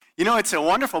You know, it's a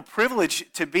wonderful privilege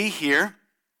to be here.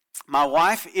 My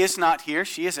wife is not here.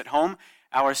 She is at home.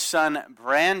 Our son,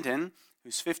 Brandon,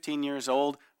 who's 15 years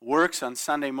old, works on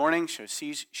Sunday morning, so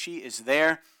she is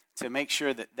there to make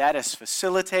sure that that is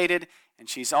facilitated, and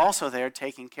she's also there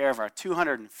taking care of our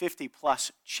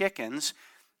 250-plus chickens.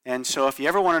 And so if you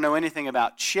ever want to know anything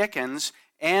about chickens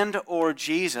and or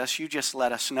Jesus, you just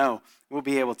let us know. We'll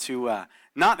be able to,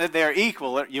 not that they're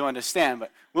equal, you understand,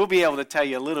 but we'll be able to tell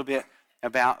you a little bit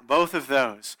about both of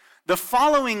those. The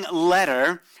following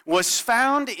letter was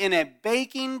found in a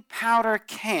baking powder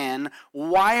can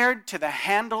wired to the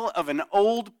handle of an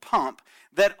old pump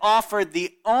that offered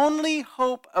the only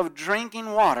hope of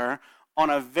drinking water on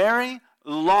a very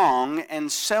long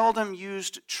and seldom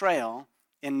used trail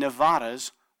in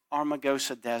Nevada's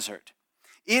Armagosa Desert.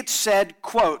 It said,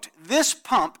 quote, "This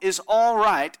pump is all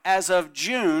right as of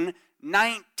June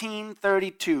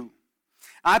 1932.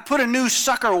 I put a new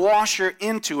sucker washer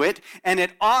into it, and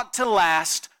it ought to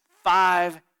last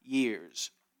 5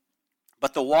 years.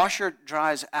 But the washer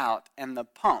dries out, and the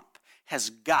pump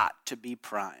has got to be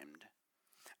primed.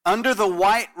 Under the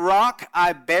white rock,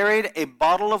 I buried a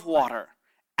bottle of water,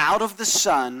 out of the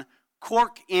sun,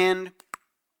 cork end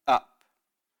up.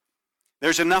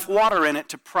 There's enough water in it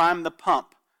to prime the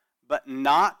pump, but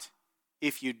not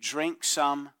if you drink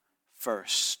some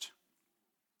first.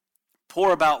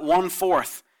 Pour about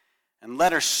 1/4 and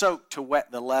let her soak to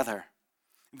wet the leather.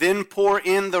 Then pour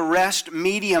in the rest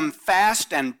medium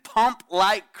fast and pump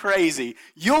like crazy.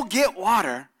 You'll get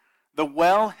water. The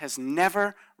well has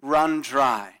never run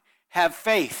dry. Have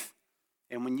faith.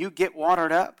 And when you get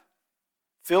watered up,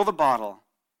 fill the bottle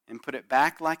and put it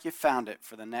back like you found it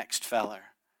for the next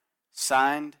feller.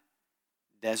 Signed,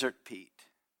 Desert Pete.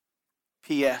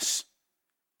 P.S.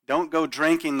 Don't go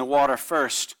drinking the water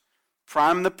first.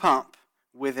 Prime the pump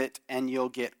with it, and you'll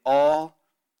get all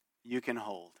you can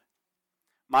hold."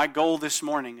 My goal this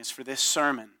morning is for this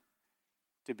sermon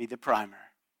to be the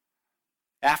primer.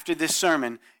 After this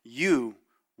sermon, you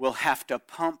will have to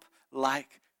pump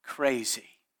like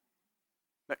crazy,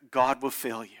 but God will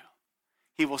fill you.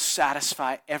 He will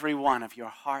satisfy every one of your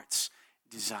heart's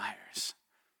desires.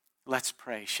 Let's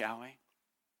pray, shall we?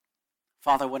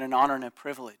 Father, what an honor and a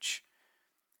privilege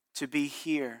to be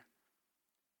here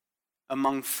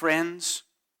among friends,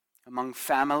 among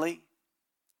family,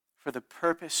 for the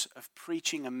purpose of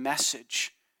preaching a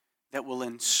message that will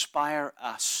inspire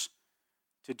us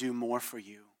to do more for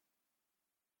you.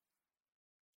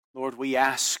 Lord, we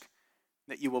ask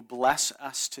that you will bless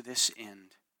us to this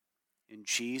end. In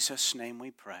Jesus' name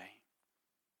we pray.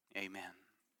 Amen.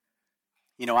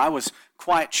 You know, I was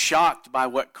quite shocked by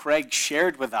what Craig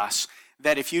shared with us,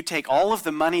 that if you take all of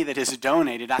the money that is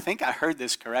donated, I think I heard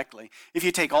this correctly, if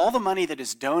you take all the money that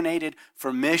is donated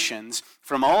for missions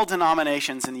from all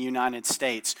denominations in the United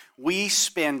States, we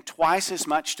spend twice as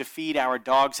much to feed our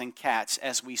dogs and cats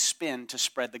as we spend to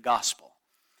spread the gospel.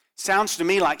 Sounds to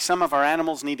me like some of our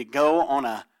animals need to go on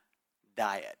a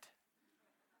diet.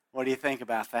 What do you think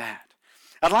about that?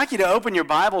 I'd like you to open your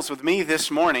Bibles with me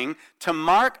this morning to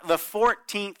Mark the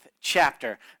 14th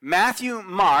chapter. Matthew,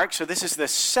 Mark, so this is the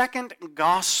second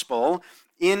gospel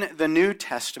in the New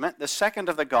Testament, the second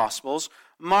of the gospels,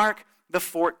 Mark the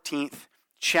 14th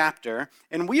chapter.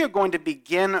 And we are going to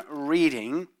begin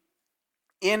reading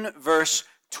in verse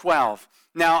 12.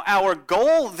 Now, our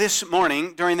goal this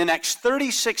morning, during the next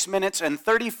 36 minutes and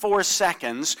 34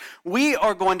 seconds, we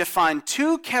are going to find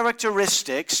two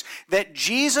characteristics that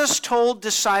Jesus told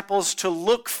disciples to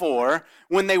look for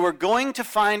when they were going to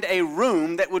find a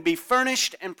room that would be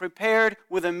furnished and prepared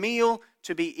with a meal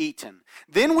to be eaten.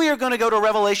 Then we are going to go to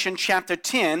Revelation chapter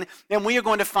 10, and we are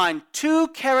going to find two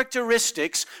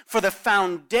characteristics for the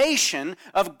foundation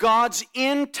of God's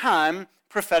end-time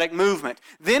prophetic movement.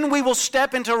 Then we will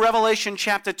step into Revelation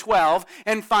chapter 12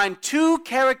 and find two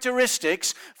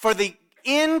characteristics for the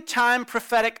end-time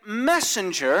prophetic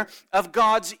messenger of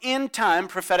God's end-time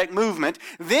prophetic movement.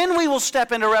 Then we will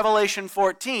step into Revelation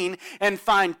 14 and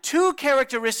find two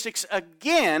characteristics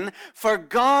again for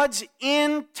God's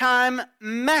end-time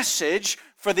message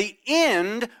for the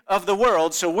end of the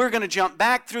world. So we're going to jump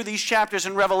back through these chapters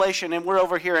in Revelation, and we're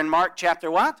over here in Mark chapter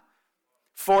what?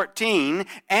 14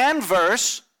 and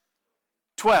verse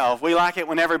 12. We like it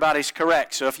when everybody's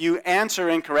correct. So if you answer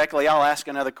incorrectly, I'll ask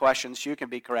another question so you can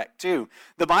be correct too.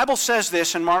 The Bible says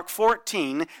this in Mark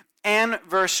 14 and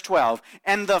verse 12.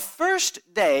 "And the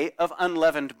first day of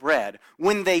unleavened bread,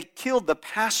 when they killed the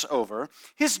Passover,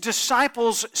 his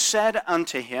disciples said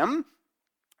unto him,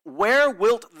 Where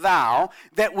wilt thou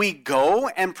that we go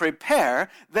and prepare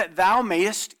that thou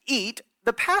mayest eat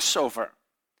the Passover?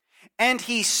 And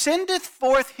he sendeth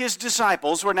forth his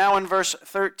disciples, we're now in verse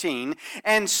 13,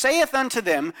 and saith unto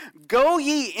them, Go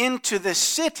ye into the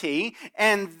city,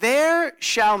 and there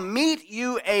shall meet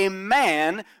you a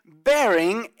man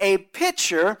bearing a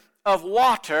pitcher of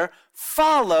water.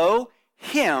 Follow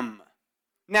him.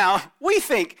 Now, we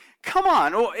think, come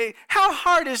on, how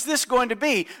hard is this going to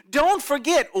be? Don't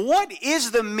forget, what is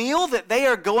the meal that they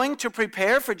are going to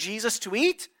prepare for Jesus to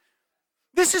eat?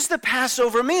 This is the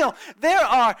Passover meal. There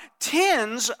are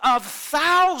tens of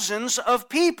thousands of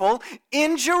people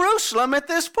in Jerusalem at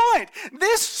this point.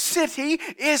 This city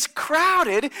is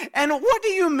crowded. And what do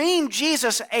you mean,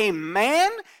 Jesus, a man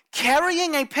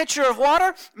carrying a pitcher of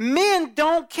water? Men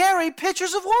don't carry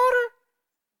pitchers of water.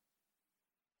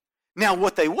 Now,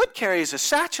 what they would carry is a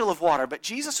satchel of water, but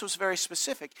Jesus was very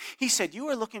specific. He said, you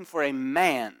are looking for a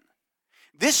man.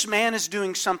 This man is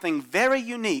doing something very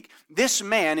unique. This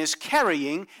man is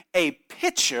carrying a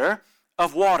pitcher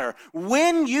of water.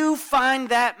 When you find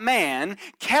that man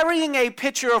carrying a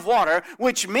pitcher of water,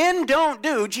 which men don't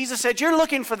do, Jesus said, you're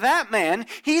looking for that man.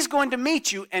 He's going to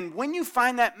meet you. And when you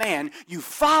find that man, you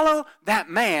follow that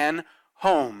man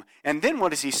home. And then what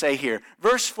does he say here?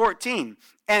 Verse 14,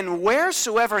 and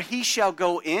wheresoever he shall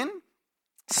go in,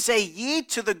 say ye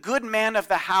to the good man of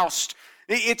the house.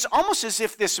 It's almost as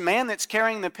if this man that's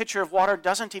carrying the pitcher of water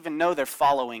doesn't even know they're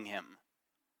following him.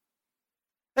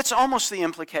 That's almost the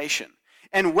implication.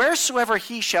 And wheresoever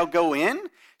he shall go in,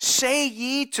 say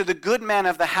ye to the good man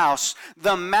of the house,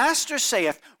 the master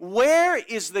saith, where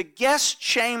is the guest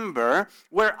chamber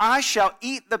where I shall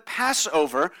eat the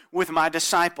Passover with my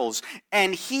disciples?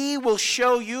 And he will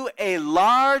show you a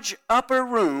large upper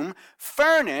room,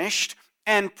 furnished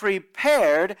and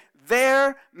prepared,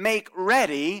 there make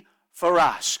ready for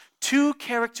us. Two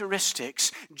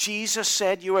characteristics. Jesus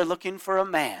said you are looking for a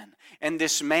man, and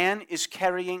this man is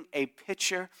carrying a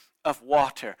pitcher of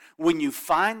water. When you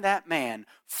find that man,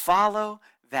 follow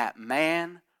that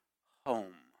man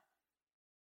home.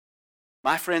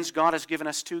 My friends, God has given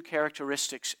us two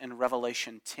characteristics in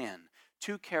Revelation 10,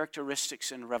 two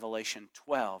characteristics in Revelation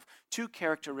 12, two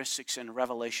characteristics in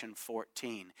Revelation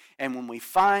 14. And when we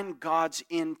find God's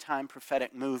end-time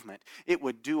prophetic movement, it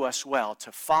would do us well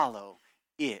to follow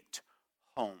it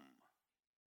home.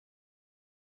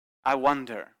 I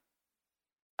wonder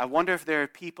if there are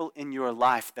people in your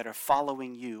life that are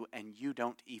following you and you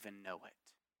don't even know it.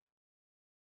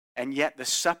 And yet the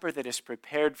supper that is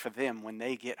prepared for them when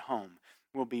they get home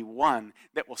will be one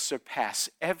that will surpass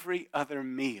every other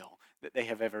meal that they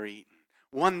have ever eaten.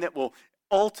 One that will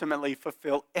ultimately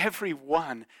fulfill every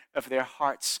one of their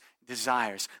heart's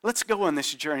desires. Let's go on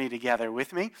this journey together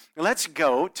with me. Let's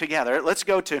go together. Let's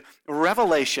go to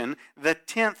Revelation, the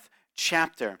 10th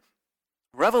chapter.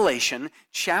 Revelation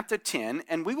chapter 10,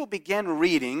 and we will begin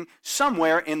reading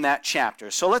somewhere in that chapter.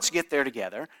 So let's get there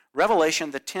together.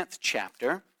 Revelation, the 10th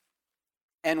chapter,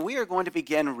 and we are going to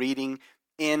begin reading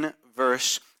in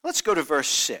let's go to verse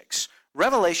 6.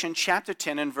 Revelation chapter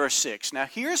 10 and verse 6. Now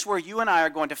here's where you and I are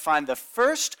going to find the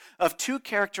first of two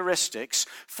characteristics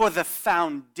for the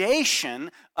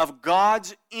foundation of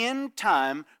God's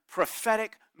end-time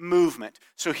prophetic movement.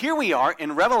 So here we are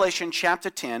in Revelation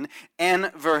chapter 10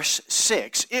 and verse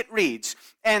 6. It reads,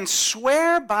 and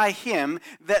swear by him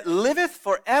that liveth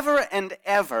forever and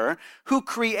ever, who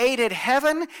created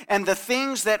heaven and the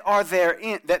things that are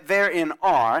therein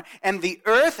are, and the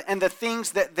earth and the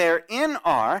things that therein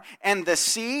are, and the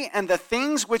sea and the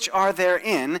things which are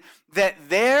therein, that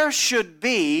there should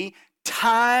be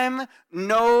time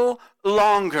no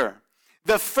longer.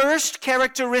 The first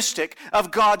characteristic of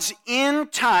God's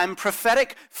end-time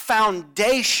prophetic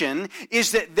foundation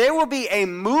is that there will be a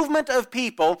movement of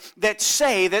people that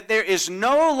say that there is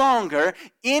no longer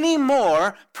any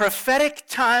more prophetic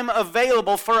time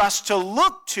available for us to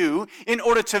look to in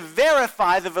order to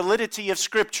verify the validity of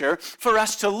Scripture, for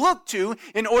us to look to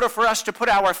in order for us to put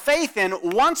our faith in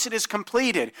once it is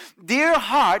completed. Dear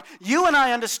heart, you and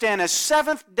I understand as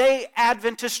Seventh-day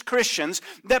Adventist Christians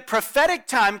that prophetic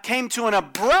time came to an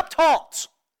abrupt halt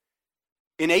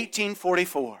in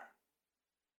 1844.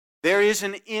 There is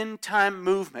an end-time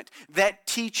movement that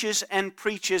teaches and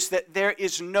preaches that there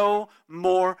is no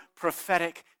more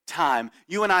prophetic time.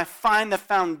 You and I find the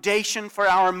foundation for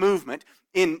our movement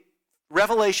in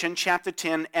Revelation chapter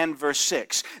 10 and verse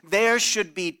 6. There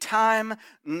should be time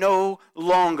no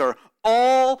longer.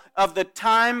 All of the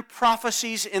time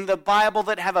prophecies in the Bible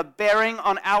that have a bearing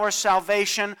on our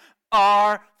salvation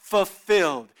are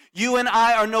fulfilled. You and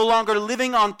I are no longer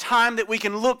living on time that we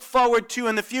can look forward to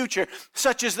in the future,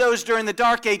 such as those during the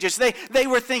Dark Ages. They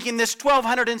were thinking this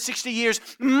 1,260 years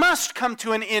must come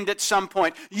to an end at some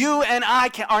point. You and I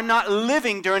are not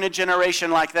living during a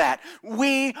generation like that.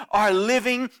 We are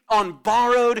living on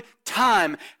borrowed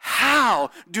time.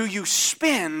 How do you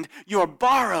spend your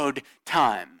borrowed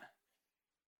time?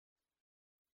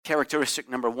 Characteristic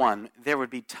number 1, there would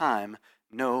be time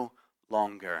no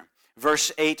longer.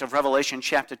 Verse 8 of Revelation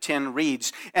chapter 10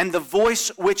 reads, "And the voice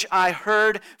which I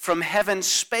heard from heaven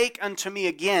spake unto me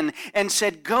again, and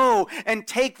said, Go and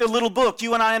take the little book."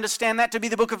 You and I understand that to be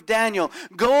the book of Daniel.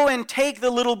 "Go and take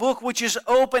the little book which is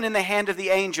open in the hand of the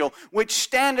angel, which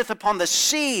standeth upon the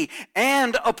sea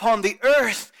and upon the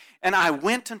earth. And I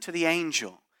went unto the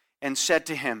angel and said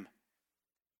to him,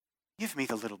 Give me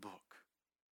the little book.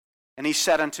 And he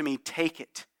said unto me, Take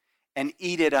it and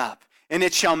eat it up. And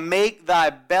it shall make thy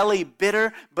belly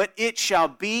bitter, but it shall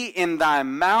be in thy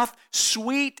mouth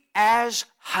sweet as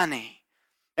honey.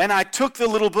 And I took the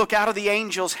little book out of the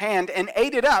angel's hand and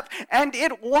ate it up, and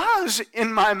it was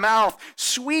in my mouth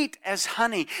sweet as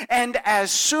honey. And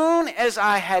as soon as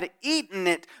I had eaten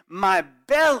it, my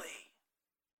belly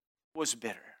was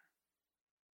bitter.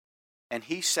 And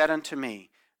he said unto me,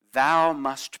 Thou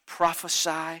must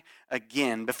prophesy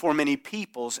again before many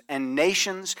peoples and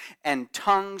nations and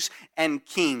tongues and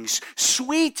kings.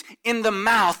 Sweet in the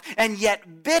mouth and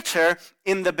yet bitter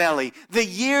in the belly. The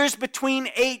years between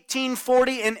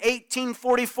 1840 and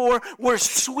 1844 were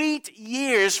sweet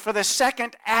years for the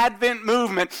Second Advent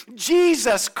movement.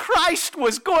 Jesus Christ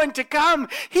was going to come.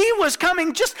 He was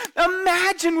coming. Just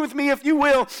imagine with me, if you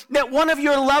will, that one of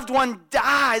your loved ones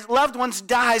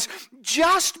dies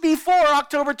just before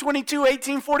October 22,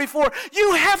 1844.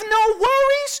 You have no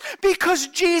worries because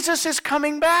Jesus is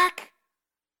coming back.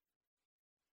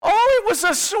 Oh, it was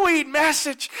a sweet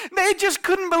message. They just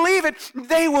couldn't believe it.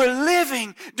 They were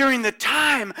living during the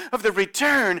time of the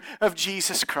return of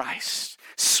Jesus Christ.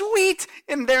 Sweet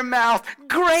in their mouth,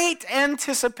 great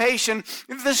anticipation.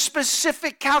 The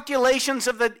specific calculations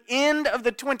of the end of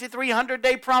the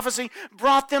 2300-day prophecy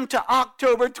brought them to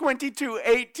October 22,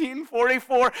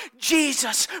 1844.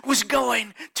 Jesus was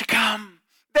going to come.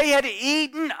 They had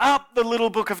eaten up the little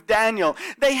book of Daniel.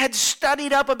 They had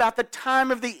studied up about the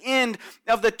time of the end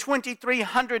of the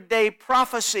 2300-day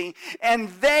prophecy, and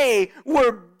they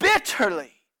were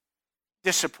bitterly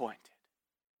disappointed.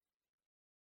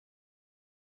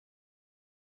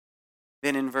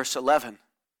 Then in verse 11,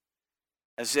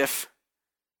 as if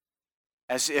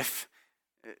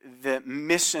the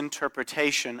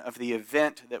misinterpretation of the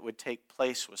event that would take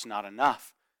place was not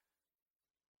enough,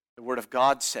 the Word of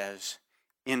God says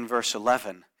in verse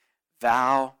 11,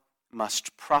 Thou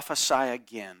must prophesy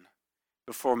again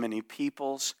before many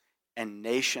peoples and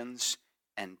nations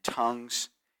and tongues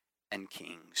and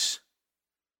kings.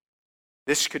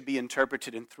 This could be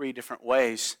interpreted in 3 different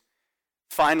ways.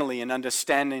 Finally, an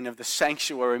understanding of the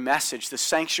sanctuary message, the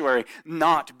sanctuary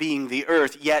not being the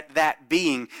earth, yet that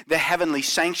being the heavenly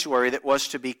sanctuary that was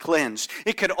to be cleansed.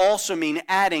 It could also mean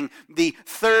adding the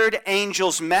third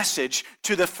angel's message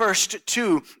to the first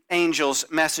 2 angels'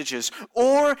 messages.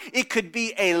 Or it could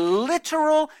be a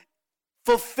literal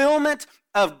fulfillment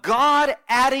of God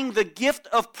adding the gift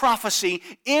of prophecy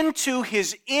into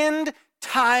his end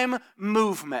time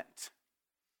movement.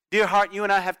 Dear heart, you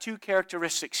and I have 2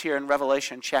 characteristics here in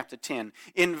Revelation chapter 10.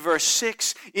 In verse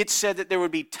 6, it said that there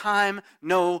would be time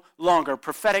no longer.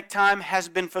 Prophetic time has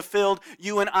been fulfilled.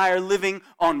 You and I are living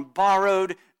on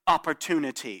borrowed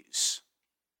opportunities.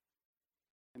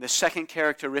 And the second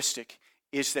characteristic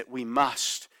is that we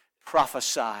must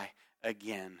prophesy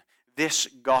again. This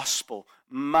gospel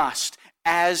must,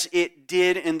 as it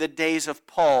did in the days of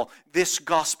Paul, this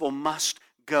gospel must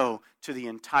go to the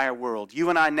entire world. You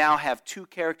and I now have 2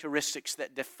 characteristics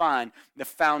that define the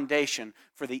foundation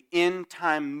for the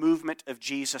end-time movement of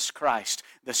Jesus Christ,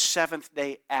 the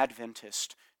Seventh-day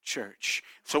Adventist church.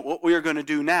 So what we are going to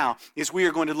do now is we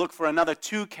are going to look for another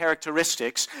 2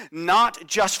 characteristics, not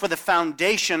just for the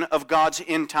foundation of God's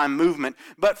end-time movement,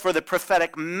 but for the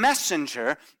prophetic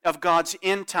messenger of God's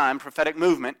end-time prophetic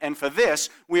movement. And for this,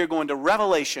 we are going to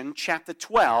Revelation chapter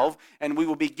 12, and we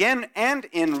will begin and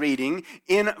end reading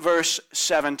in verse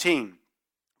 17.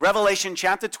 Revelation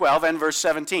chapter 12 and verse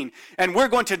 17. And we're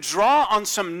going to draw on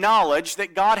some knowledge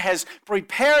that God has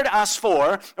prepared us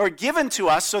for or given to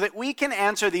us so that we can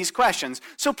answer these questions.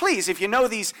 So please, if you know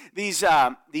these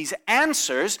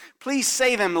answers, please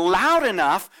say them loud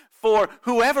enough for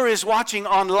whoever is watching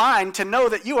online to know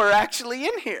that you are actually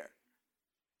in here.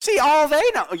 See, all they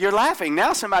know, you're laughing,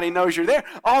 now somebody knows you're there.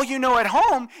 All you know at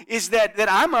home is that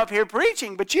I'm up here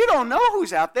preaching, but you don't know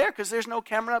who's out there because there's no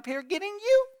camera up here getting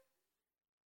you.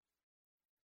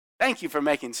 Thank you for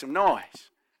making some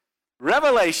noise.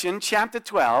 Revelation chapter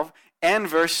 12 and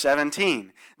verse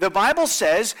 17. The Bible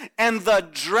says, and the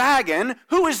dragon,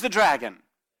 who is the dragon?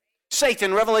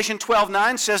 Satan. Revelation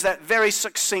 12:9 says that very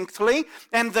succinctly.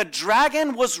 And the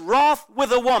dragon was wroth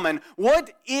with a woman.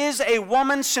 What is a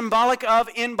woman symbolic of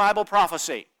in Bible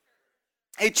prophecy?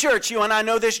 A church. You and I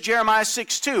know this. Jeremiah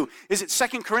 6:2. Is it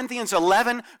 2 Corinthians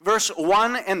 11 verse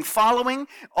 1 and following?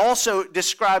 Also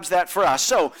describes that for us.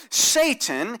 So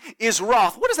Satan is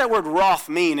wroth. What does that word wroth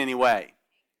mean anyway?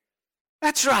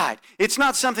 That's right. It's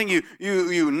not something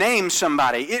you name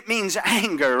somebody. It means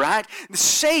anger, right?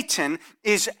 Satan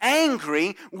is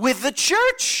angry with the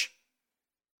church.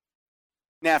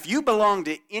 Now, if you belong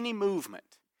to any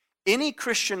movement, any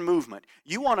Christian movement,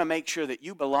 you want to make sure that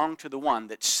you belong to the one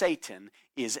that Satan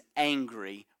is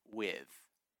angry with.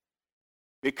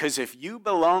 Because if you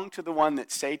belong to the one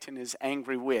that Satan is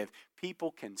angry with, people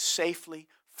can safely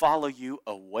follow you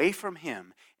away from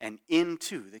him and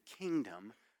into the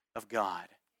kingdom of God.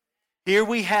 Here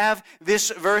we have this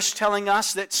verse telling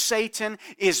us that Satan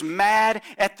is mad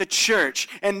at the church.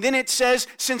 And then it says,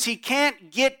 since he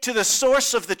can't get to the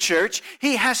source of the church,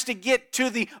 he has to get to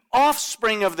the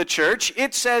offspring of the church.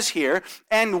 It says here,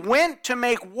 and went to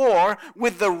make war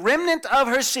with the remnant of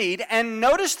her seed. And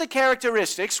notice the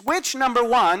characteristics, which, number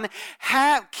one,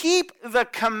 keep the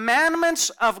commandments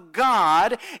of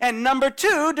God. And number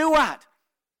two, do what?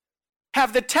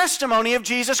 Have the testimony of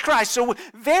Jesus Christ. So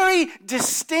very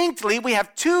distinctly, we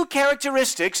have two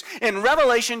characteristics in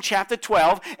Revelation chapter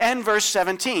 12 and verse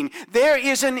 17. There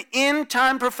is an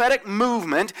end-time prophetic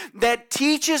movement that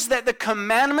teaches that the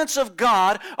commandments of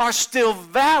God are still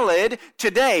valid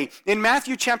today. In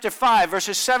Matthew chapter 5,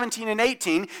 verses 17 and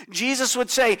 18, Jesus would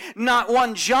say, not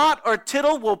one jot or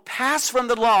tittle will pass from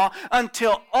the law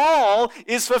until all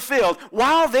is fulfilled.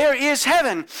 While there is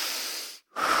heaven,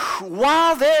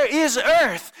 while there is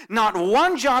earth, not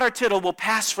one jot or tittle will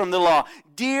pass from the law.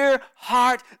 Dear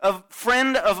heart of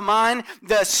friend of mine,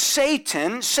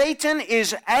 Satan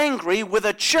is angry with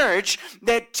a church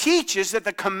that teaches that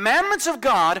the commandments of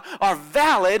God are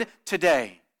valid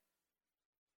today.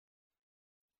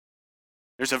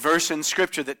 There's a verse in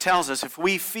Scripture that tells us if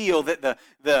we feel that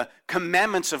the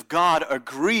commandments of God are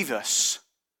grievous,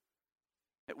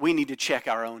 that we need to check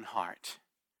our own heart.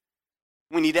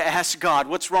 We need to ask God,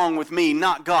 what's wrong with me?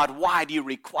 Not God, why do you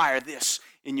require this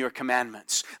in your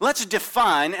commandments? Let's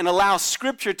define and allow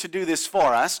Scripture to do this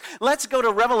for us. Let's go to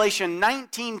Revelation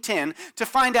 19:10 to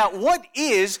find out what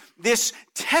is this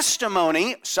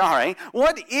testimony,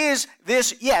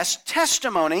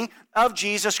 testimony of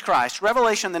Jesus Christ.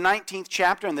 Revelation, the 19th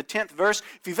chapter and the 10th verse.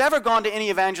 If you've ever gone to any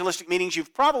evangelistic meetings,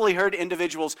 you've probably heard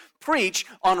individuals preach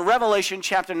on Revelation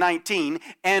chapter 19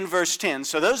 and verse 10.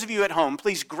 So those of you at home,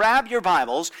 please grab your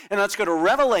Bibles and let's go to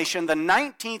Revelation, the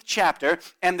 19th chapter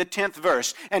and the 10th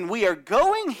verse. And we are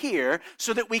going here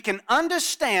so that we can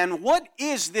understand what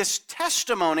is this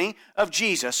testimony of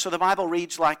Jesus. So the Bible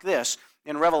reads like this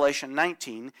in Revelation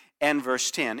 19 and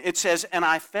verse 10. It says, and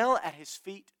I fell at his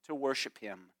feet to worship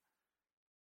him.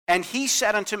 And he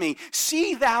said unto me,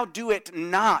 see thou do it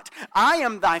not. I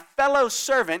am thy fellow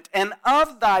servant, and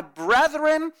of thy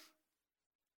brethren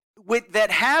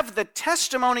that have the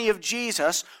testimony of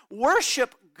Jesus.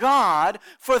 Worship God,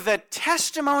 for the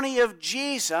testimony of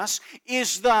Jesus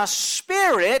is the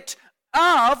spirit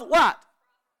of what?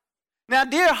 Now,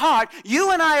 dear heart,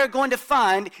 you and I are going to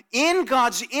find in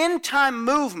God's end-time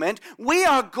movement, we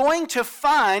are going to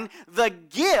find the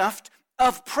gift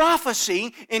of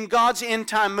prophecy in God's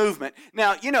end-time movement.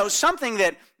 Now, something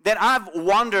that I've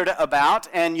wondered about,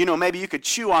 and, maybe you could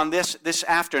chew on this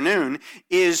afternoon,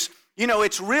 is,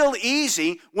 it's real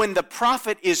easy when the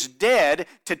prophet is dead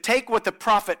to take what the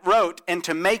prophet wrote and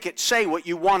to make it say what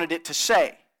you wanted it to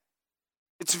say.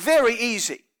 It's very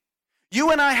easy. You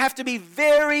and I have to be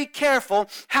very careful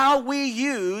how we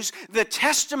use the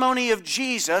testimony of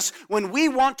Jesus when we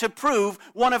want to prove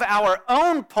one of our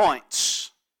own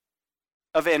points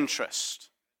of interest.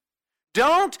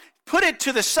 Don't put it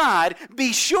to the side.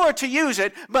 Be sure to use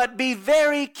it, but be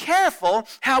very careful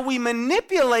how we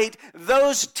manipulate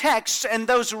those texts and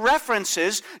those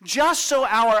references just so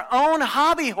our own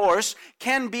hobby horse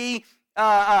can be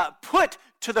put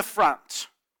to the front.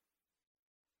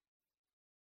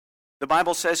 The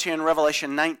Bible says here in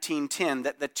Revelation 19:10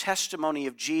 that the testimony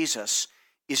of Jesus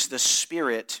is the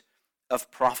spirit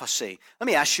of prophecy. Let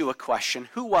me ask you a question.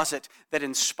 Who was it that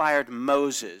inspired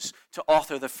Moses to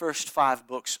author the first 5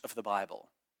 books of the Bible?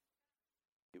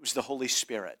 It was the Holy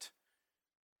Spirit.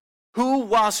 Who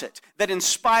was it that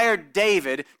inspired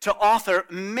David to author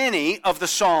many of the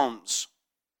Psalms?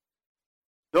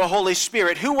 The Holy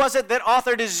Spirit. Who was it that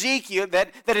authored Ezekiel,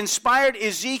 that inspired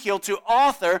Ezekiel to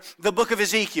author the book of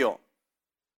Ezekiel?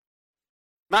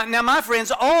 Now, my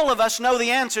friends, all of us know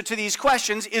the answer to these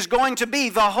questions is going to be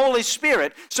the Holy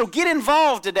Spirit. So get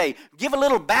involved today. Give a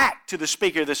little back to the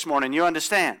speaker this morning, you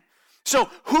understand? So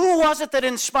who was it that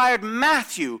inspired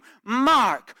Matthew,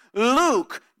 Mark,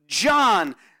 Luke,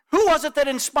 John? Who was it that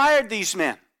inspired these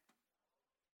men?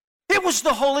 It was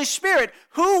the Holy Spirit.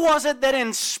 Who was it that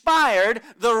inspired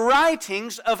the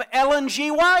writings of Ellen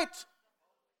G. White?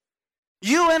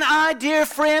 You and I, dear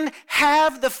friend,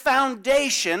 have the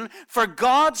foundation for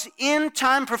God's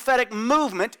end-time prophetic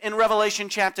movement in Revelation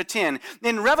chapter 10.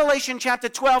 In Revelation chapter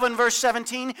 12 and verse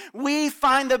 17, we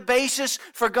find the basis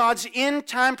for God's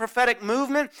end-time prophetic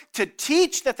movement to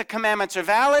teach that the commandments are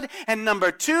valid, and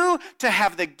number 2, to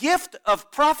have the gift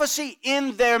of prophecy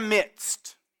in their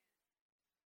midst.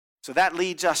 So that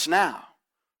leads us now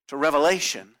to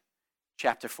Revelation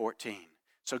chapter 14.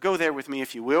 So go there with me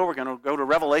if you will. We're going to go to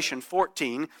Revelation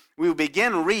 14. We will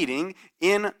begin reading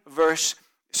in verse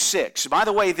 6. By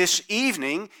the way, this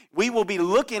evening we will be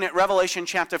looking at Revelation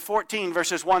chapter 14,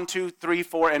 verses 1, 2, 3,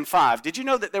 4, and 5. Did you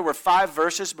know that there were 5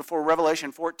 verses before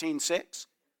Revelation 14:6?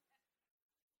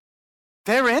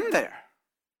 They're in there.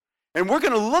 And we're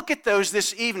going to look at those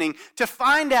this evening to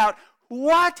find out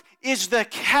what is the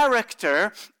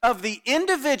character of the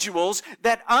individuals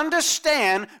that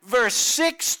understand verse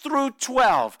 6 through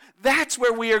 12. That's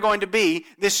where we are going to be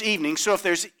this evening. So if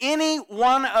there's any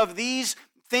one of these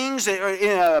things,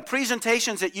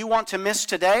 presentations that you want to miss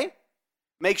today,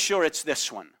 make sure it's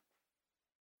this one.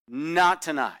 Not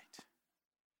tonight.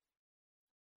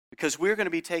 Because we're going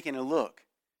to be taking a look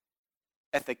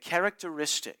at the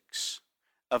characteristics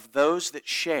of those that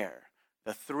share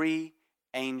the 3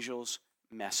 angels'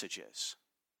 messages.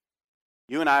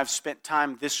 You and I have spent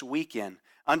time this weekend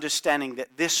understanding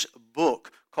that this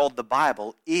book called the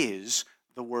Bible is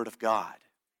the Word of God.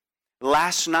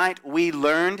 Last night we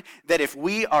learned that if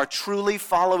we are truly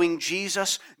following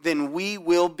Jesus, then we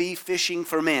will be fishing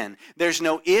for men. There's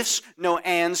no ifs, no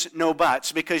ands, no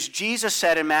buts, because Jesus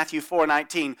said in Matthew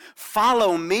 4:19,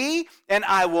 "Follow me and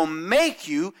I will make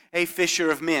you a fisher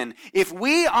of men." If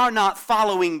we are not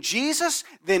following Jesus,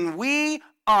 then we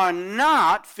are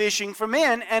not fishing for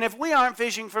men. And if we aren't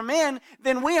fishing for men,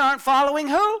 then we aren't following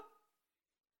who?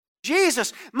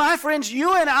 Jesus. My friends,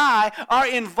 you and I are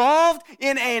involved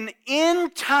in an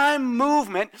end-time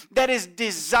movement that is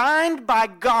designed by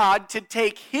God to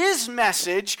take His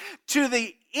message to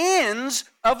the ends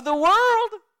of the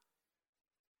world.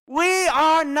 We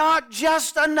are not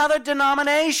just another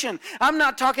denomination. I'm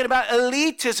not talking about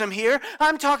elitism here.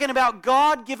 I'm talking about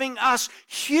God giving us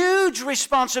huge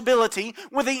responsibility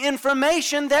with the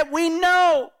information that we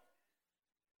know.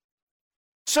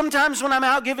 Sometimes when I'm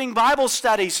out giving Bible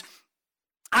studies,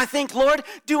 I think, Lord,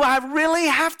 do I really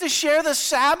have to share the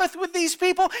Sabbath with these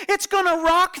people? It's going to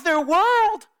rock their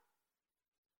world.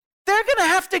 They're going to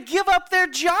have to give up their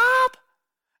job.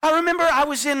 I remember I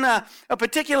was in a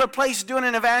particular place doing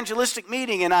an evangelistic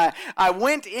meeting, and I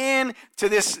went in to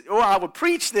this, or I would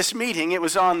preach this meeting. It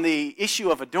was on the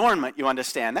issue of adornment, you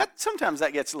understand. Sometimes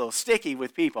that gets a little sticky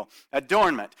with people,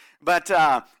 adornment. But,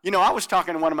 I was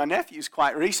talking to one of my nephews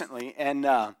quite recently,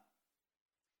 and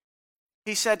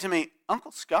he said to me,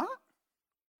 "Uncle Scott,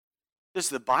 does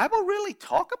the Bible really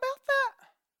talk about that?"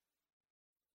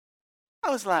 I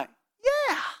was like,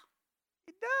 "Yeah,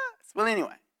 it does." Well,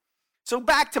 anyway. So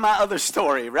back to my other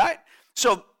story, right?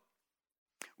 So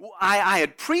I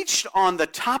had preached on the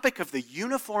topic of the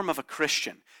uniform of a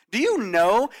Christian. Do you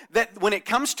know that when it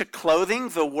comes to clothing,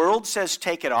 the world says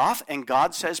take it off and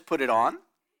God says put it on?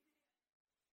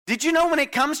 Did you know when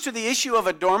it comes to the issue of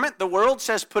adornment, the world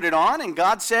says put it on and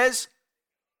God says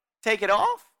take it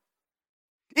off?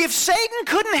 If Satan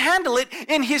couldn't handle it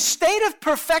in his state of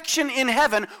perfection in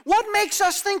heaven, what makes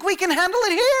us think we can handle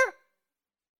it here?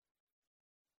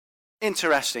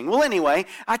 Interesting. Well, anyway,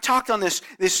 I talked on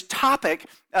this topic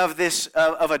of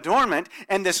adornment,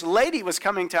 and this lady was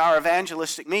coming to our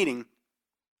evangelistic meeting,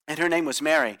 and her name was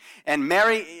Mary. And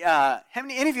Mary, have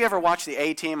any of you ever watched the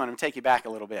A-Team? I'm going to take you back a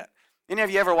little bit. Any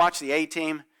of you ever watched the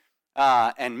A-Team?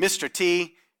 And Mr.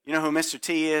 T, you know who Mr.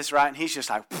 T is, right? And he's just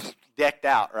like decked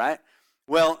out, right?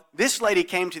 Well, this lady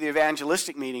came to the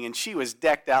evangelistic meeting, and she was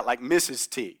decked out like Mrs.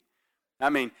 T.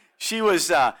 I mean, she was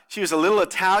a little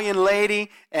Italian lady,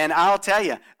 and I'll tell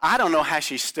you, I don't know how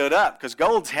she stood up, because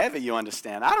gold's heavy, you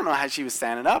understand. I don't know how she was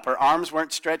standing up. Her arms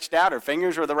weren't stretched out. Her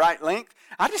fingers were the right length.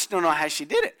 I just don't know how she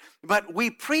did it. But we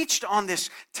preached on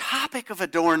this topic of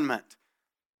adornment.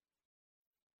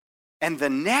 And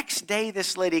the next day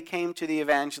this lady came to the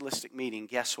evangelistic meeting,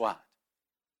 guess what?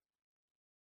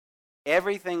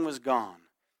 Everything was gone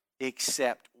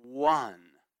except one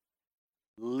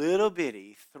little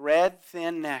bitty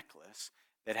thread-thin necklace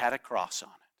that had a cross on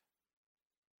it.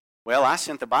 Well, I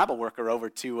sent the Bible worker over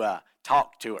to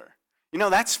talk to her. You know,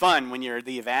 that's fun when you're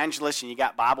the evangelist and you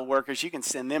got Bible workers. You can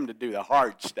send them to do the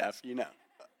hard stuff, you know,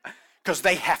 because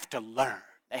they have to learn.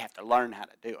 They have to learn how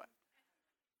to do it.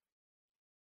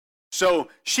 So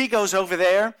she goes over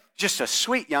there, just a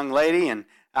sweet young lady, and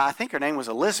I think her name was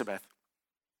Elizabeth.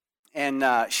 And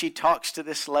she talks to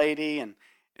this lady, and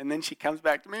then she comes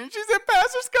back to me, and she said,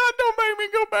 Pastor Scott, don't make me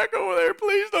go back over there.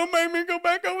 Please don't make me go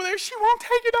back over there. She won't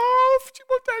take it off. She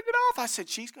won't take it off. I said,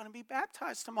 she's going to be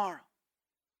baptized tomorrow.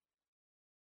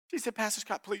 She said, Pastor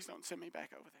Scott, please don't send me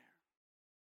back over there.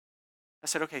 I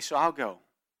said, okay, so I'll go.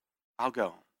 I'll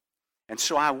go. And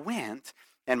so I went,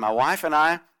 and my wife and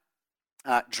I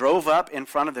drove up in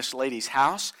front of this lady's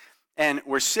house, and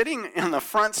we're sitting in the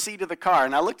front seat of the car.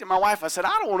 And I looked at my wife. I said,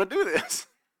 I don't want to do this.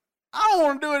 I don't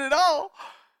want to do it at all.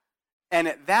 And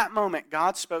at that moment,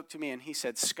 God spoke to me, and he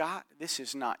said, Scott, this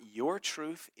is not your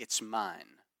truth. It's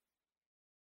mine.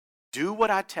 Do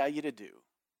what I tell you to do,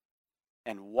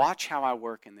 and watch how I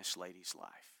work in this lady's life.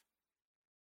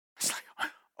 I was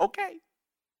like, okay.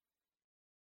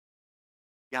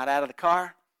 Got out of the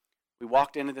car. We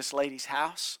walked into this lady's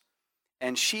house,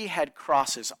 and she had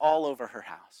crosses all over her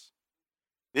house.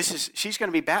 She's going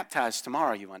to be baptized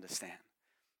tomorrow, you understand.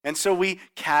 And so we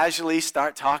casually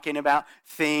start talking about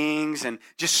things and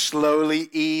just slowly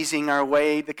easing our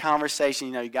way the conversation.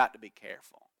 You know, you got to be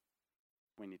careful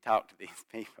when you talk to these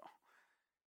people,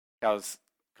 because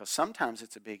sometimes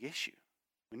it's a big issue.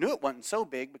 We knew it wasn't so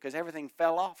big because everything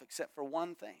fell off except for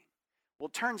one thing. Well,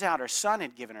 it turns out her son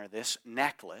had given her this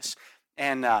necklace,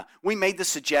 and we made the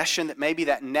suggestion that maybe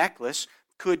that necklace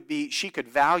she could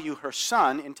value her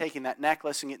son in taking that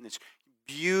necklace and getting this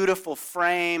beautiful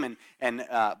frame and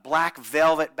black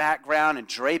velvet background and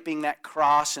draping that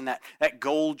cross and that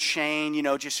gold chain, you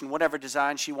know, just in whatever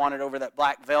design she wanted over that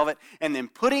black velvet, and then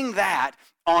putting that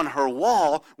on her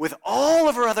wall with all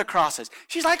of her other crosses.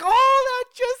 She's like, oh,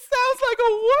 that just sounds like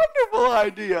a wonderful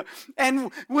idea.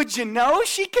 And would you know,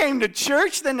 she came to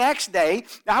church the next day.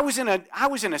 I was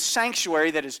in a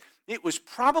sanctuary it was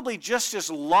probably just as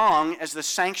long as the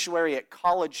sanctuary at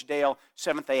Collegedale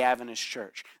Seventh-day Adventist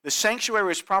Church. The sanctuary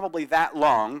was probably that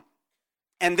long.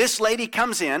 And this lady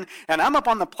comes in, and I'm up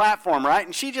on the platform, right?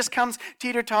 And she just comes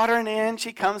teeter-tottering in.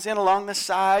 She comes in along the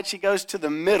side. She goes to the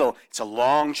middle. It's a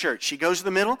long church. She goes to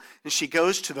the middle, and she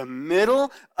goes to the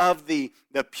middle of the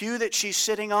pew that she's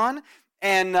sitting on.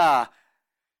 And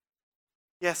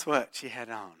guess what she had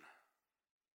on?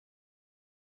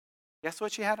 Guess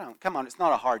what she had on? Come on, it's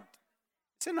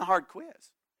in a hard quiz.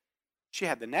 She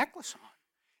had the necklace on.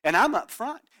 And I'm up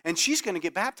front, and she's going to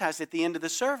get baptized at the end of the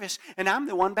service, and I'm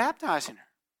the one baptizing her.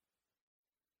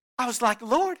 I was like,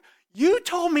 Lord, you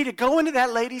told me to go into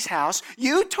that lady's house.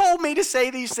 You told me to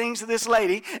say these things to this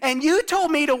lady, and you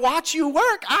told me to watch you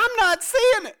work. I'm not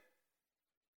seeing it.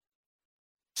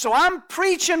 So I'm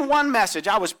preaching one message.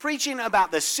 I was preaching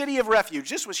about the city of refuge.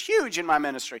 This was huge in my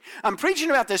ministry. I'm preaching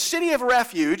about the city of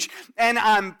refuge, and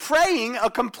I'm praying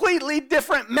a completely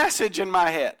different message in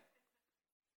my head.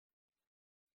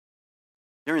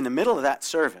 During the middle of that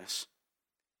service,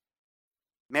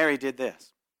 Mary did this.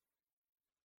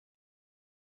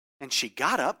 And she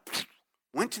got up,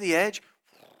 went to the edge,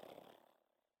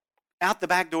 out the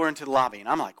back door into the lobby. And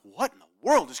I'm like, what in the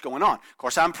world is going on? Of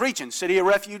course, I'm preaching, city of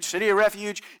refuge, city of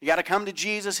refuge. You got to come to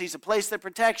Jesus. He's the place that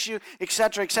protects you,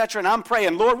 etc., etc. And I'm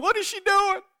praying, Lord, what is she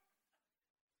doing?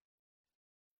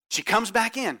 She comes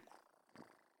back in,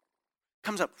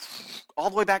 comes up all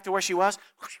the way back to where she was,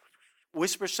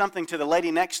 whispers something to the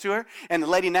lady next to her, and the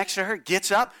lady next to her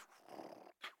gets up,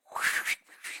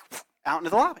 out into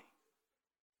the lobby.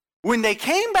 When they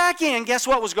came back in, guess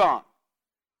what was gone?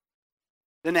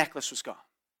 The necklace was gone.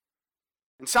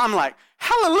 And so I'm like,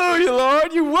 hallelujah,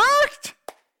 Lord, you worked.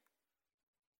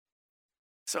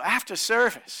 So after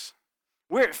service,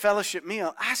 we're at fellowship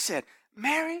meal. I said,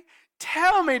 Mary,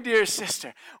 tell me, dear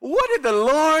sister, what did the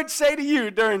Lord say to you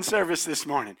during service this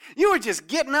morning? You were just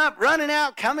getting up, running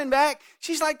out, coming back.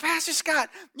 She's like, Pastor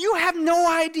Scott, you have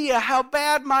no idea how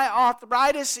bad my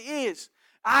arthritis is.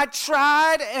 I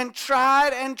tried and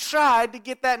tried and tried to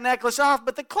get that necklace off,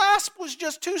 but the clasp was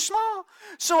just too small.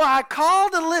 So I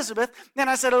called Elizabeth, and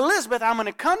I said, Elizabeth, I'm going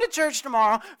to come to church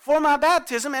tomorrow for my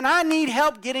baptism, and I need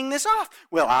help getting this off.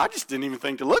 Well, I just didn't even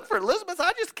think to look for Elizabeth.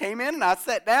 I just came in, and I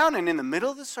sat down, and in the middle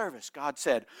of the service, God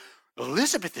said,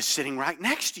 Elizabeth is sitting right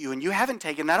next to you, and you haven't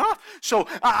taken that off. So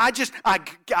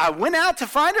I went out to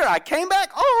find her. I came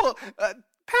back.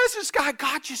 Pastor Scott,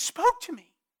 God just spoke to me.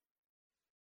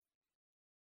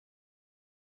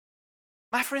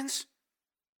 My friends,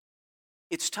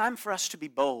 it's time for us to be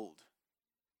bold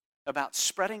about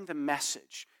spreading the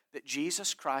message that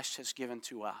Jesus Christ has given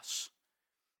to us.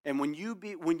 And when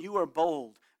you are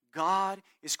bold, God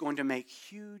is going to make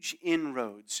huge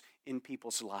inroads in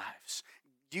people's lives.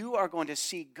 You are going to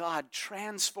see God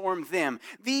transform them.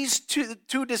 These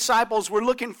two disciples were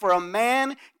looking for a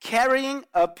man carrying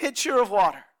a pitcher of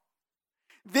water.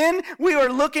 Then we were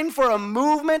looking for a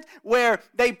movement where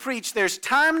they preach there's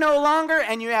time no longer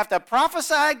and you have to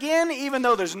prophesy again even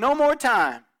though there's no more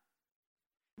time.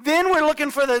 Then we're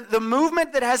looking for the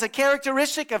movement that has a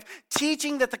characteristic of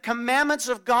teaching that the commandments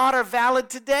of God are valid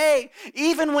today.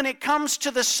 Even when it comes to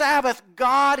the Sabbath,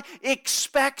 God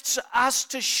expects us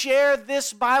to share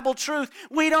this Bible truth.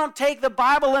 We don't take the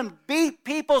Bible and beat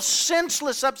people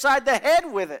senseless upside the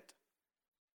head with it.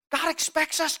 God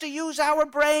expects us to use our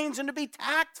brains and to be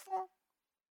tactful.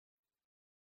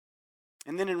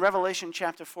 And then in Revelation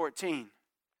chapter 14,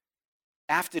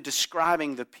 after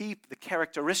describing the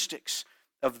characteristics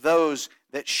of those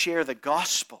that share the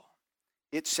gospel,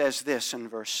 it says this in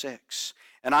verse 6.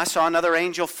 And I saw another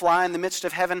angel fly in the midst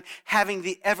of heaven, having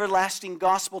the everlasting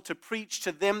gospel to preach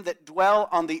to them that dwell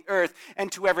on the earth,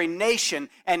 and to every nation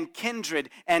and kindred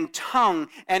and tongue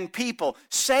and people,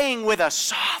 saying with a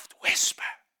soft whisper.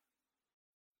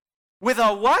 With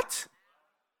a what?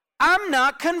 I'm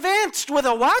not convinced. With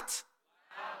a what?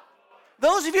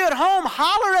 Those of you at home,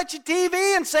 holler at your TV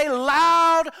and say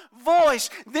loud voice.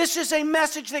 This is a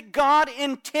message that God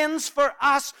intends for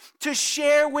us to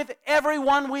share with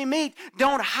everyone we meet.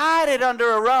 Don't hide it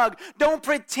under a rug. Don't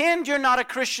pretend you're not a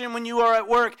Christian when you are at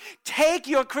work. Take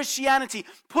your Christianity,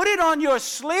 put it on your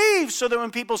sleeve so that when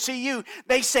people see you,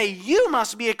 they say, you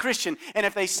must be a Christian. And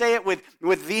if they say it with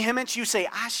vehemence, you say,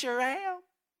 I sure am.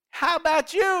 How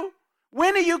about you?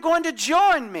 When are you going to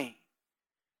join me?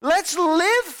 Let's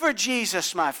live for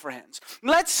Jesus, my friends.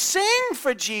 Let's sing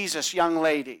for Jesus, young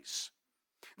ladies.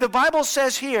 The Bible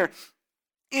says here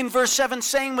in verse 7,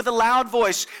 saying with a loud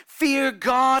voice, fear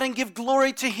God and give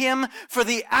glory to Him, for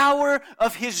the hour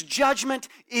of His judgment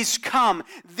is come.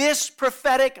 This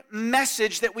prophetic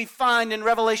message that we find in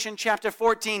Revelation chapter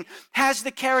 14 has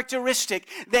the characteristic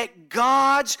that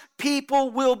God's people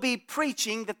will be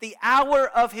preaching that the hour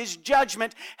of His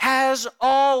judgment has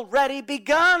already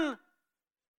begun.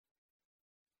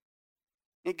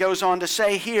 It goes on to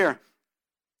say here,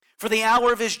 for the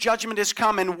hour of His judgment is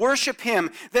come, and worship Him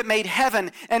that made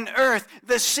heaven and earth,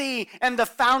 the sea, and the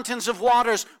fountains of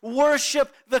waters.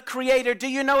 Worship the Creator. Do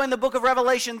you know in the book of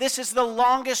Revelation, this is the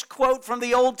longest quote from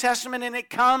the Old Testament, and it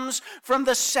comes from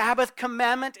the Sabbath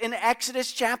commandment in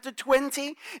Exodus chapter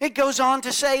 20. It goes on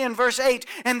to say in verse 8,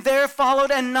 and there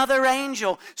followed another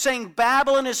angel, saying,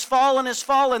 Babylon is fallen,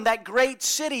 that great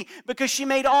city, because she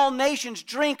made all nations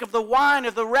drink of the wine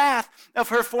of the wrath of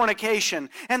her fornication.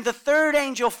 And the third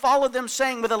angel followed them,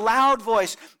 saying with a loud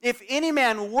voice, if any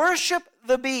man worship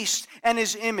the beast and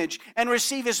his image, and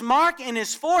receive his mark in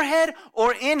his forehead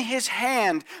or in his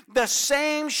hand, the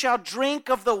same shall drink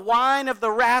of the wine of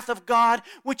the wrath of God,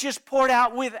 which is poured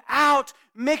out without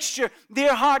mixture.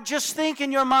 Dear heart, just think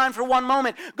in your mind for one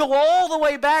moment. Go all the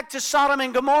way back to Sodom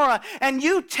and Gomorrah, and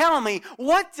you tell me,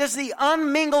 what does the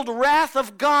unmingled wrath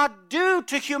of God do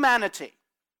to humanity?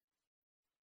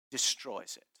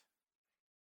 Destroys it.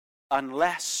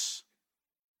 Unless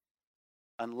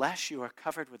you are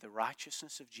covered with the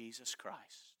righteousness of Jesus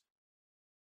Christ.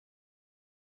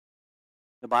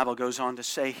 The Bible goes on to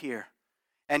say here,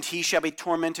 and he shall be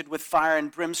tormented with fire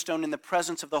and brimstone in the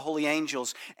presence of the holy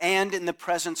angels and in the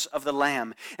presence of the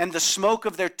Lamb. And the smoke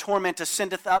of their torment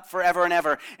ascendeth up forever and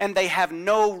ever, and they have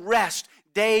no rest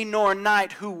day nor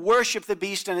night who worship the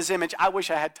beast and his image. I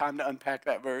wish I had time to unpack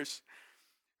that verse.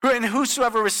 And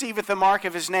whosoever receiveth the mark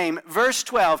of his name. Verse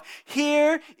 12,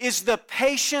 here is the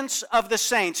patience of the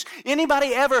saints.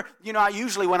 Anybody ever, I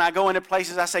usually when I go into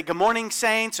places I say, good morning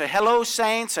saints, or hello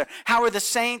saints, or how are the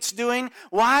saints doing?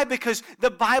 Why? Because the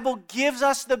Bible gives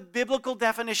us the biblical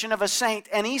definition of a saint.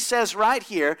 And he says right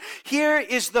here, here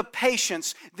is the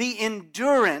patience, the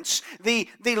endurance, the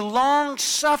long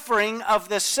suffering of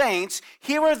the saints.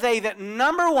 Here are they that,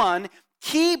 number one,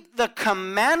 keep the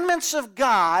commandments of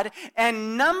God,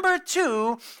 and number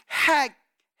two,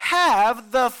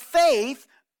 have the faith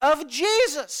of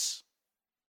Jesus.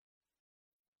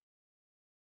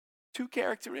 Two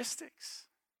characteristics.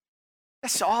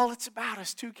 That's all it's about,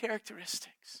 is two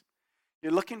characteristics.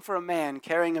 You're looking for a man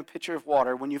carrying a pitcher of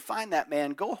water. When you find that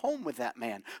man, go home with that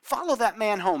man. Follow that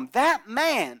man home. That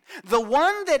man, the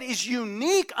one that is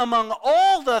unique among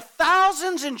all the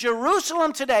thousands in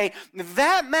Jerusalem today,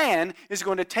 that man is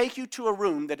going to take you to a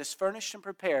room that is furnished and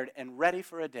prepared and ready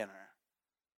for a dinner.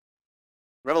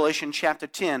 Revelation chapter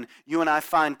 10, you and I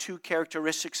find two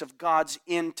characteristics of God's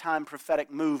end-time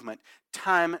prophetic movement.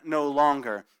 Time no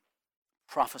longer.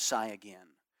 Prophesy again.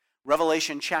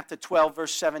 Revelation chapter 12,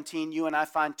 verse 17, you and I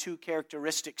find two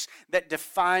characteristics that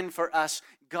define for us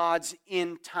God's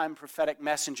end-time prophetic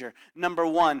messenger. Number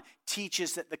one,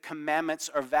 teaches that the commandments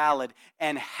are valid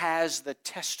and has the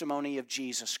testimony of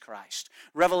Jesus Christ.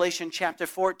 Revelation chapter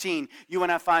 14, you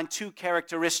and I find two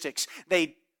characteristics.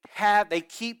 They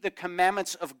keep the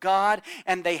commandments of God,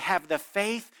 and they have the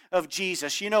faith of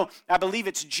Jesus. You know, I believe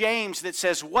it's James that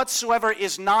says, whatsoever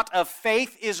is not of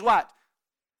faith is what?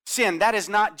 Sin. That is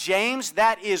not James,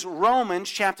 that is Romans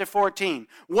chapter 14.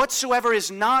 Whatsoever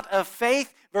is not of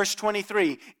faith, verse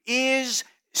 23, is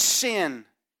sin.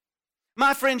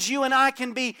 My friends, you and I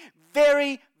can be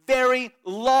very, very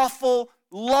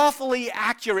lawfully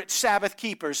accurate Sabbath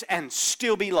keepers and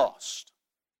still be lost.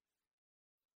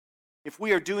 If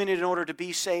we are doing it in order to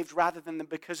be saved rather than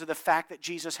because of the fact that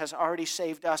Jesus has already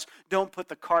saved us, don't put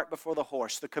the cart before the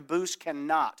horse. The caboose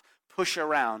cannot push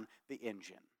around the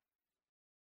engine.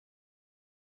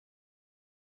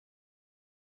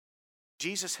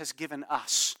 Jesus has given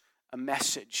us a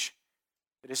message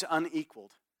that is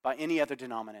unequaled by any other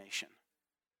denomination.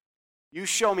 You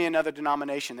show me another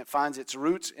denomination that finds its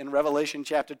roots in Revelation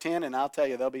chapter 10, and I'll tell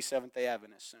you, they'll be Seventh-day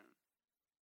Adventists soon.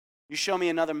 You show me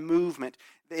another movement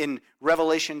in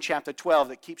Revelation chapter 12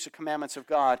 that keeps the commandments of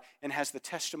God and has the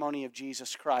testimony of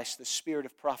Jesus Christ, the spirit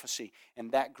of prophecy,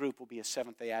 and that group will be a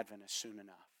Seventh-day Adventist soon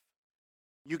enough.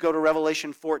 You go to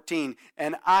Revelation 14,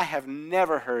 and I have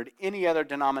never heard any other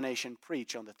denomination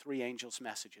preach on the three angels'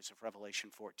 messages of Revelation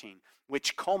 14,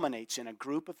 which culminates in a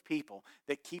group of people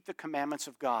that keep the commandments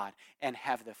of God and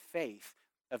have the faith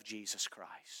of Jesus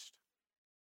Christ.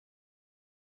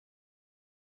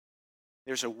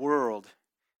 There's a world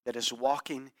that is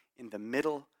walking in the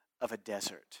middle of a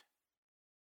desert,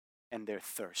 and they're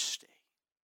thirsty.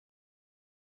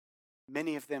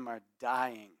 Many of them are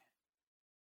dying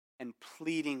and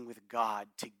pleading with God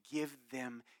to give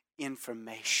them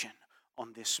information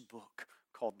on this book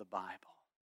called the Bible.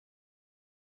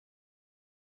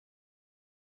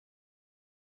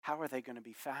 How are they going to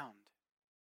be found?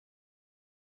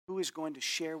 Who is going to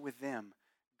share with them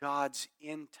God's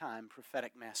end-time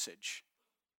prophetic message?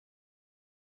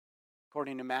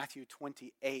 According to Matthew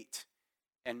 28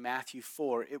 and Matthew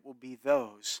 4, it will be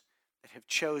those that have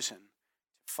chosen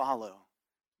to follow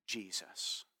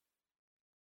Jesus.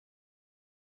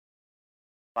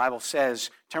 The Bible says,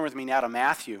 turn with me now to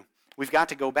Matthew. We've got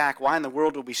to go back. Why in the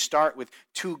world would we start with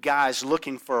two guys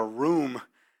looking for a room?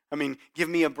 I mean, give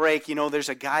me a break. You know, there's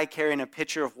a guy carrying a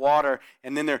pitcher of water,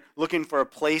 and then they're looking for a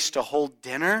place to hold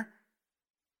dinner.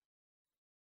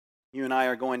 You and I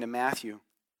are going to Matthew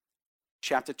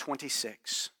chapter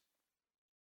 26.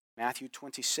 Matthew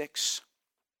 26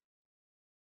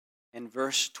 and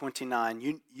verse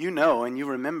 29. You know and you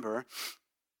remember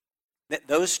that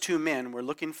those two men were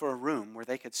looking for a room where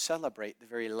they could celebrate the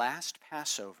very last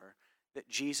Passover that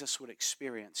Jesus would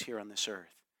experience here on this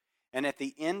earth. And at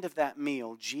the end of that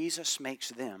meal, Jesus makes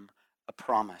them a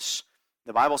promise.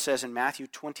 The Bible says in Matthew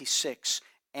 26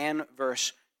 and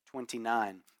verse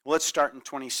 29. Well, let's start in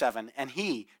 27. And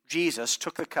he, Jesus,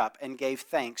 took the cup and gave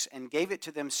thanks and gave it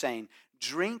to them, saying,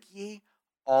 drink ye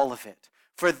all of it.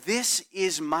 For this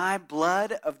is my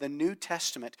blood of the New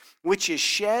Testament, which is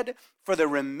shed for the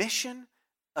remission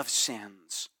of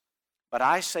sins. But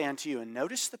I say unto you, and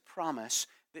notice the promise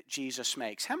that Jesus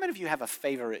makes. How many of you have a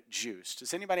favorite juice?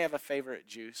 Does anybody have a favorite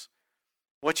juice?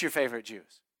 What's your favorite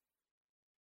juice?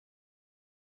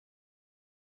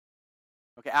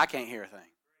 Okay, I can't hear a thing.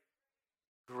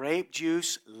 Grape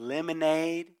juice,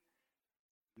 lemonade,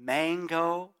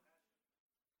 mango,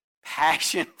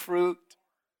 passion fruit,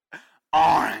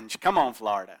 orange. Come on,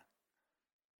 Florida.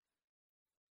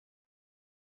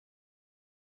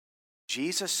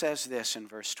 Jesus says this in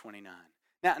verse 29.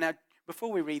 Now,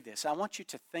 before we read this, I want you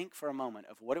to think for a moment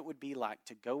of what it would be like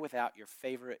to go without your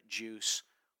favorite juice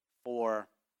for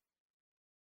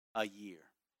a year.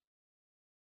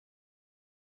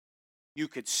 You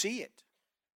could see it,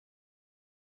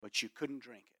 but you couldn't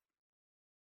drink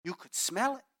it. You could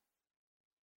smell it,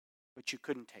 but you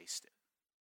couldn't taste it.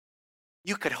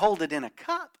 You could hold it in a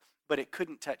cup, but it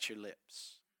couldn't touch your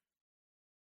lips.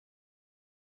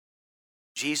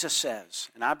 Jesus says,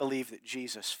 and I believe that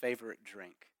Jesus' favorite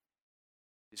drink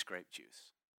is grape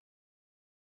juice.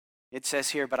 It says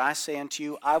here, "But I say unto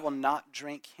you, I will not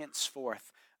drink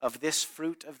henceforth of this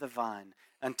fruit of the vine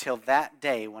until that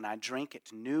day when I drink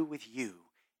it new with you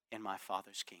in my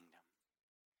Father's kingdom."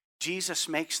 Jesus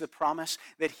makes the promise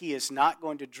that he is not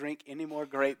going to drink any more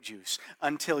grape juice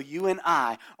until you and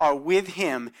I are with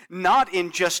him, not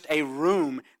in just a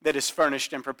room that is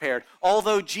furnished and prepared.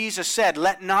 Although Jesus said,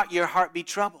 "Let not your heart be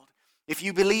troubled. If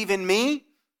you believe in me,"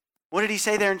 what did he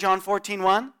say there in John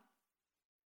 14:1?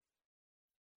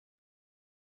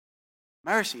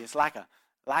 Mercy is like a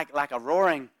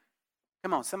roaring.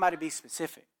 Come on, somebody be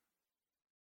specific.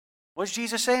 What does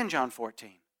Jesus say in John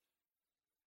 14?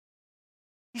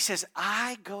 He says,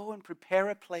 "I go and prepare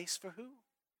a place for who?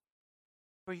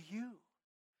 For you."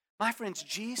 My friends,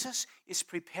 Jesus is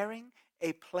preparing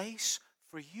a place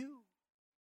for you.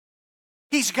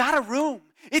 He's got a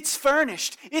room. It's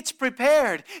furnished. It's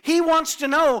prepared. He wants to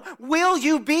know, will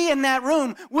you be in that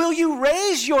room? Will you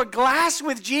raise your glass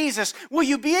with Jesus? Will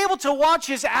you be able to watch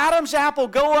his Adam's apple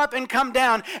go up and come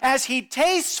down as he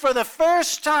tastes for the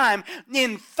first time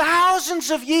in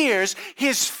thousands of years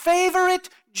his favorite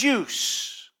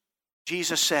juice?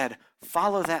 Jesus said,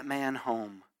 "Follow that man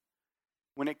home."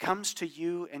 When it comes to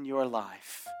you and your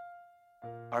life,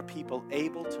 are people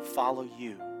able to follow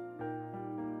you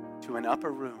to an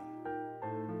upper room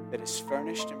that is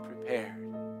furnished and prepared,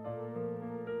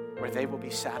 where they will be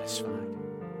satisfied?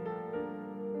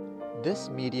 This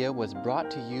media was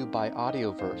brought to you by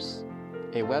Audioverse,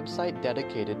 a website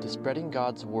dedicated to spreading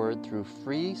God's Word through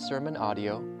free sermon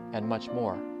audio and much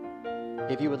more.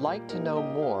 If you would like to know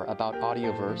more about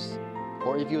Audioverse,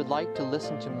 or if you would like to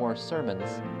listen to more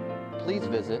sermons, please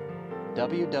visit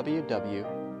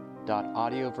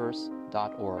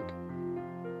www.audioverse.org.